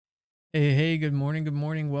Hey, good morning, good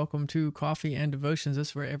morning. Welcome to Coffee and Devotions. This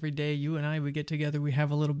is where every day you and I, we get together, we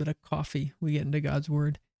have a little bit of coffee, we get into God's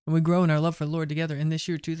Word, and we grow in our love for the Lord together. In this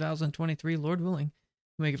year, 2023, Lord willing,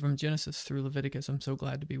 we make it from Genesis through Leviticus. I'm so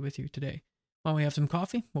glad to be with you today. While we have some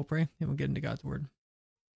coffee, we'll pray, and we'll get into God's Word.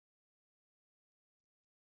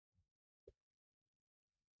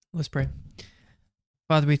 Let's pray.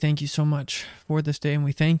 Father, we thank you so much for this day, and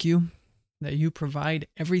we thank you that you provide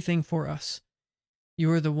everything for us. You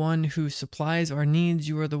are the one who supplies our needs.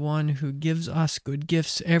 You are the one who gives us good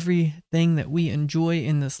gifts. Everything that we enjoy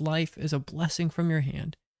in this life is a blessing from your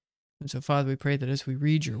hand. And so, Father, we pray that as we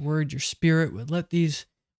read your word, your Spirit would let these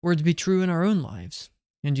words be true in our own lives.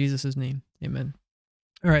 In Jesus' name, amen.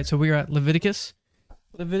 All right, so we are at Leviticus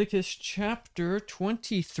chapter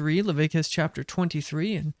 23,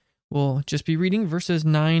 and we'll just be reading verses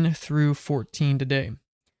 9 through 14 today.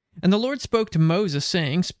 And the Lord spoke to Moses,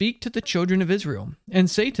 saying, Speak to the children of Israel, and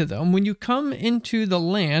say to them, When you come into the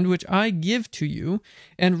land which I give to you,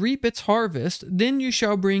 and reap its harvest, then you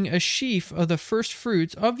shall bring a sheaf of the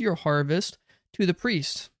firstfruits of your harvest to the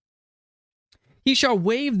priest. He shall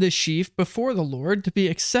wave the sheaf before the Lord to be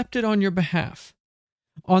accepted on your behalf.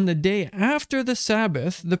 On the day after the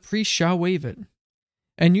Sabbath, the priest shall wave it.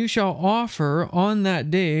 And you shall offer on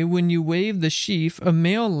that day when you wave the sheaf a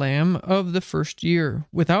male lamb of the first year,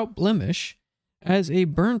 without blemish, as a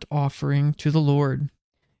burnt offering to the Lord.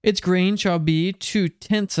 Its grain shall be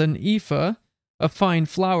 2/10 an ephah of fine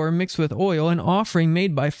flour mixed with oil, an offering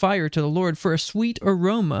made by fire to the Lord for a sweet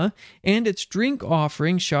aroma, and its drink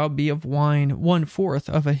offering shall be of wine, 1/4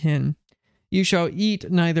 of a hin. You shall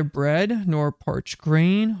eat neither bread, nor parched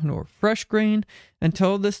grain, nor fresh grain,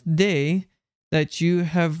 until this day that you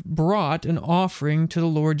have brought an offering to the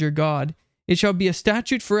Lord your God. It shall be a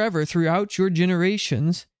statute forever throughout your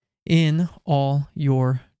generations in all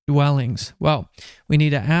your dwellings. Well, we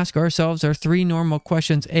need to ask ourselves our three normal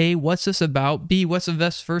questions. A, what's this about? B, what's the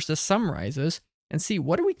best verse to summarize this? And C,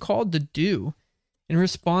 what are we called to do in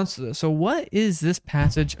response to this? So what is this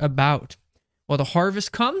passage about? Well, the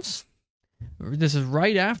harvest comes. This is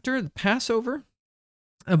right after the Passover.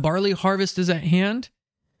 A barley harvest is at hand.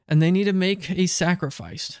 And they need to make a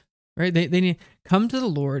sacrifice, right? They need to come to the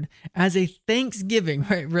Lord as a thanksgiving,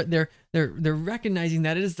 right? They're recognizing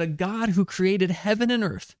that it is the God who created heaven and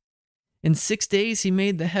earth. In 6 days, he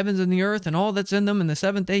made the heavens and the earth and all that's in them. And the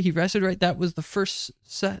seventh day, he rested, right? That was the first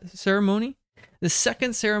ceremony. The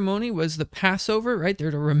second ceremony was the Passover, right?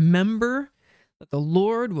 They're to remember that the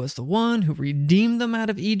Lord was the one who redeemed them out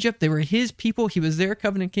of Egypt. They were his people. He was their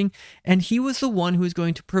covenant king, and he was the one who was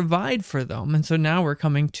going to provide for them. And so now we're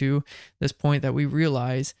coming to this point that we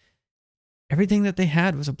realize everything that they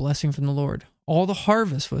had was a blessing from the Lord. All the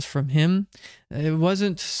harvest was from him. It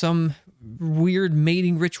wasn't some weird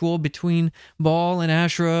mating ritual between Baal and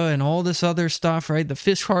Asherah and all this other stuff, right? The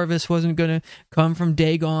fish harvest wasn't going to come from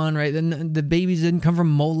Dagon, right? And the babies didn't come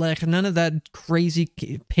from Molech. None of that crazy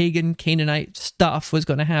pagan Canaanite stuff was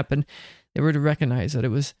going to happen. They were to recognize that it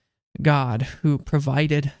was God who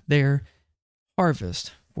provided their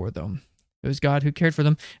harvest for them. It was God who cared for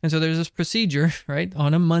them. And so there's this procedure, right?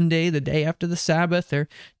 On a Monday, the day after the Sabbath, they're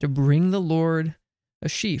to bring the Lord a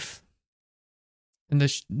sheaf. And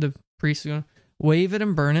the priest is going to wave it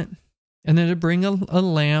and burn it. And then to bring a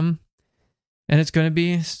lamb. And it's going to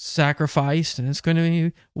be sacrificed. And it's going to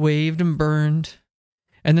be waved and burned.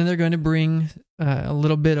 And then they're going to bring a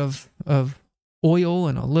little bit of oil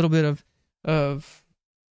and a little bit of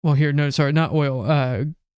not oil,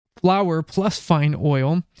 flour plus fine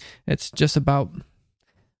oil. It's just about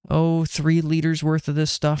 3 liters worth of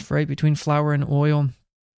this stuff, right? Between flour and oil,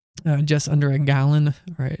 just under a gallon,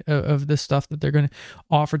 right, of this stuff that they're going to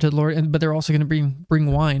offer to the Lord. But they're also going to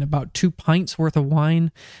bring wine, about 2 pints worth of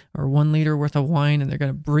wine, or 1 liter worth of wine, and they're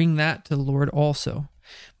going to bring that to the Lord also.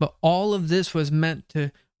 But all of this was meant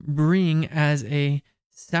to bring as a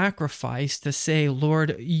sacrifice to say,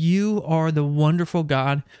 Lord, you are the wonderful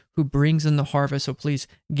God who brings in the harvest. So please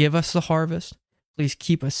give us the harvest. Please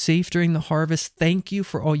keep us safe during the harvest. Thank you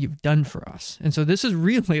for all you've done for us. And so this is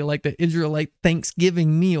really like the Israelite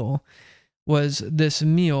Thanksgiving meal, was this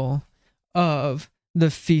meal of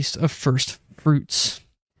the Feast of Firstfruits.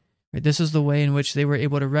 Right? This is the way in which they were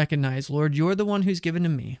able to recognize, Lord, you're the one who's given to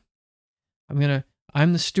me.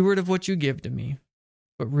 I'm the steward of what you give to me,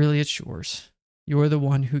 but really it's yours. You're the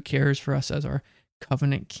one who cares for us as our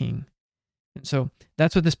covenant king. And so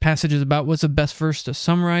that's what this passage is about. What's the best verse to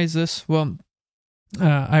summarize this? Well,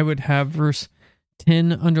 I would have verse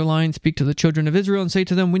 10 underlined. Speak to the children of Israel and say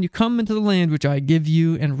to them, when you come into the land which I give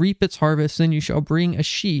you and reap its harvest, then you shall bring a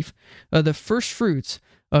sheaf of the first fruits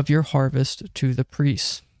of your harvest to the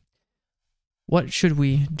priests. what should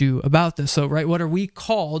we do about this? So, right, what are we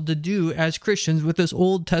called to do as Christians with this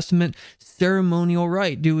Old Testament ceremonial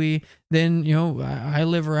rite? Do we then, I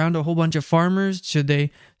live around a whole bunch of farmers. Should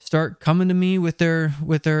they start coming to me with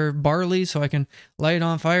their barley so I can light it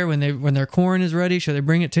on fire when their corn is ready? Should they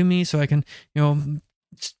bring it to me so I can,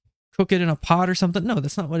 cook it in a pot or something? No,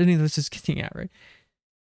 that's not what any of this is getting at, right?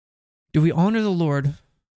 Do we honor the Lord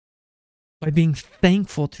by being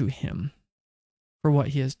thankful to him for what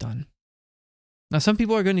he has done? Now, some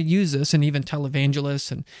people are going to use this, and even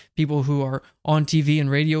televangelists and people who are on TV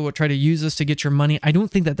and radio will try to use this to get your money. I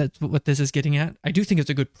don't think that that's what this is getting at. I do think it's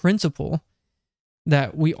a good principle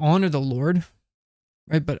that we honor the Lord,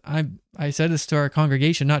 right? But I said this to our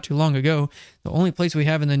congregation not too long ago. The only place we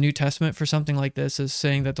have in the New Testament for something like this is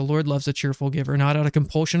saying that the Lord loves a cheerful giver, not out of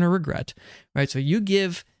compulsion or regret, right? So you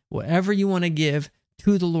give whatever you want to give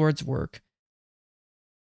to the Lord's work.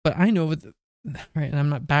 But I know right, and I'm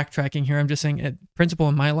not backtracking here. I'm just saying a principle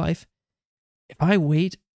in my life. If I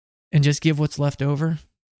wait and just give what's left over,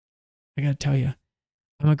 I got to tell you,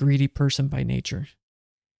 I'm a greedy person by nature,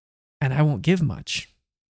 and I won't give much.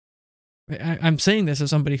 I'm saying this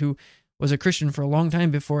as somebody who was a Christian for a long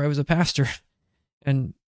time before I was a pastor,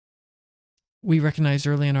 and we recognized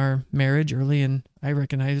early in our marriage, I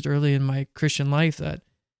recognized early in my Christian life that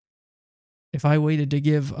if I waited to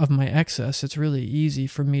give of my excess, it's really easy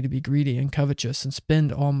for me to be greedy and covetous and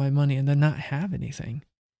spend all my money and then not have anything.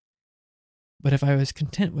 But if I was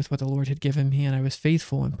content with what the Lord had given me and I was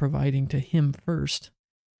faithful in providing to him first,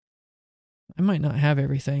 I might not have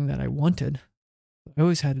everything that I wanted, but I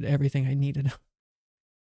always had everything I needed.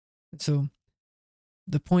 And so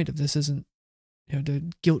the point of this isn't to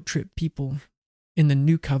guilt trip people in the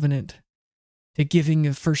new covenant to giving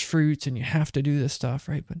of first fruits and you have to do this stuff,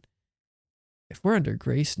 right? But if we're under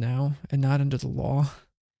grace now and not under the law,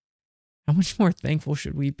 how much more thankful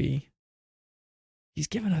should we be? He's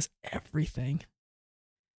given us everything.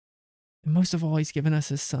 And most of all, he's given us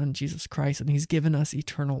his son, Jesus Christ, and he's given us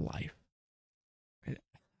eternal life. Right?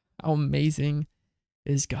 How amazing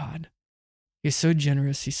is God? He's so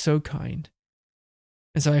generous. He's so kind.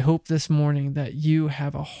 And so I hope this morning that you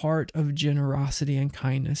have a heart of generosity and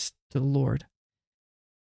kindness to the Lord,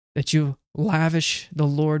 that you lavish the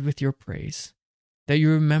Lord with your praise, that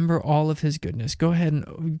you remember all of his goodness. Go ahead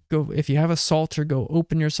and go, if you have a Psalter, go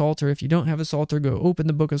open your Psalter. If you don't have a Psalter, go open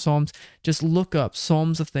the book of Psalms. Just look up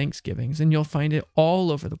Psalms of Thanksgivings, and you'll find it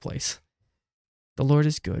all over the place. The Lord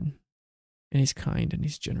is good, and he's kind, and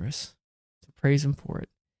he's generous. So praise him for it,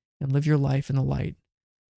 and live your life in the light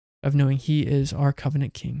of knowing he is our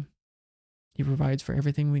covenant king. He provides for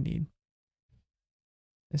everything we need,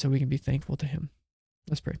 and so we can be thankful to him.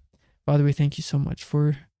 Let's pray. Father, we thank you so much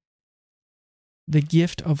for the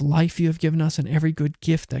gift of life you have given us and every good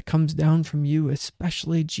gift that comes down from you,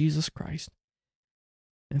 especially Jesus Christ.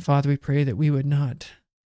 And Father, we pray that we would not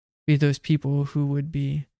be those people who would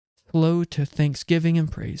be slow to thanksgiving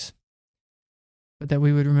and praise, but that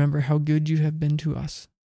we would remember how good you have been to us,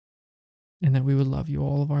 and that we would love you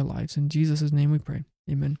all of our lives. In Jesus' name we pray.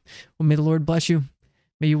 Amen. Well, may the Lord bless you.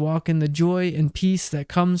 May you walk in the joy and peace that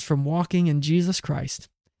comes from walking in Jesus Christ.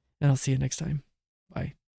 And I'll see you next time.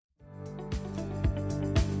 Bye.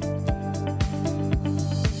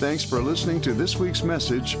 Thanks for listening to this week's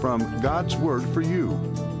message from God's Word for You,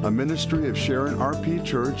 a ministry of Sharon RP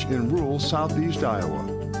Church in rural southeast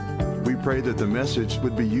Iowa. We pray that the message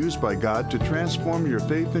would be used by God to transform your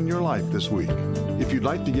faith in your life this week. If you'd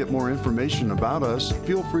like to get more information about us,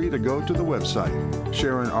 feel free to go to the website,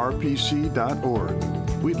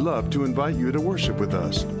 sharonrpc.org. We'd love to invite you to worship with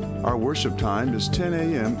us. Our worship time is 10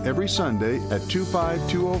 a.m. every Sunday at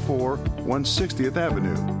 25204 160th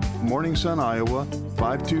Avenue, Morning Sun, Iowa,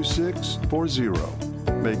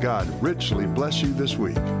 52640. May God richly bless you this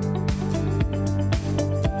week.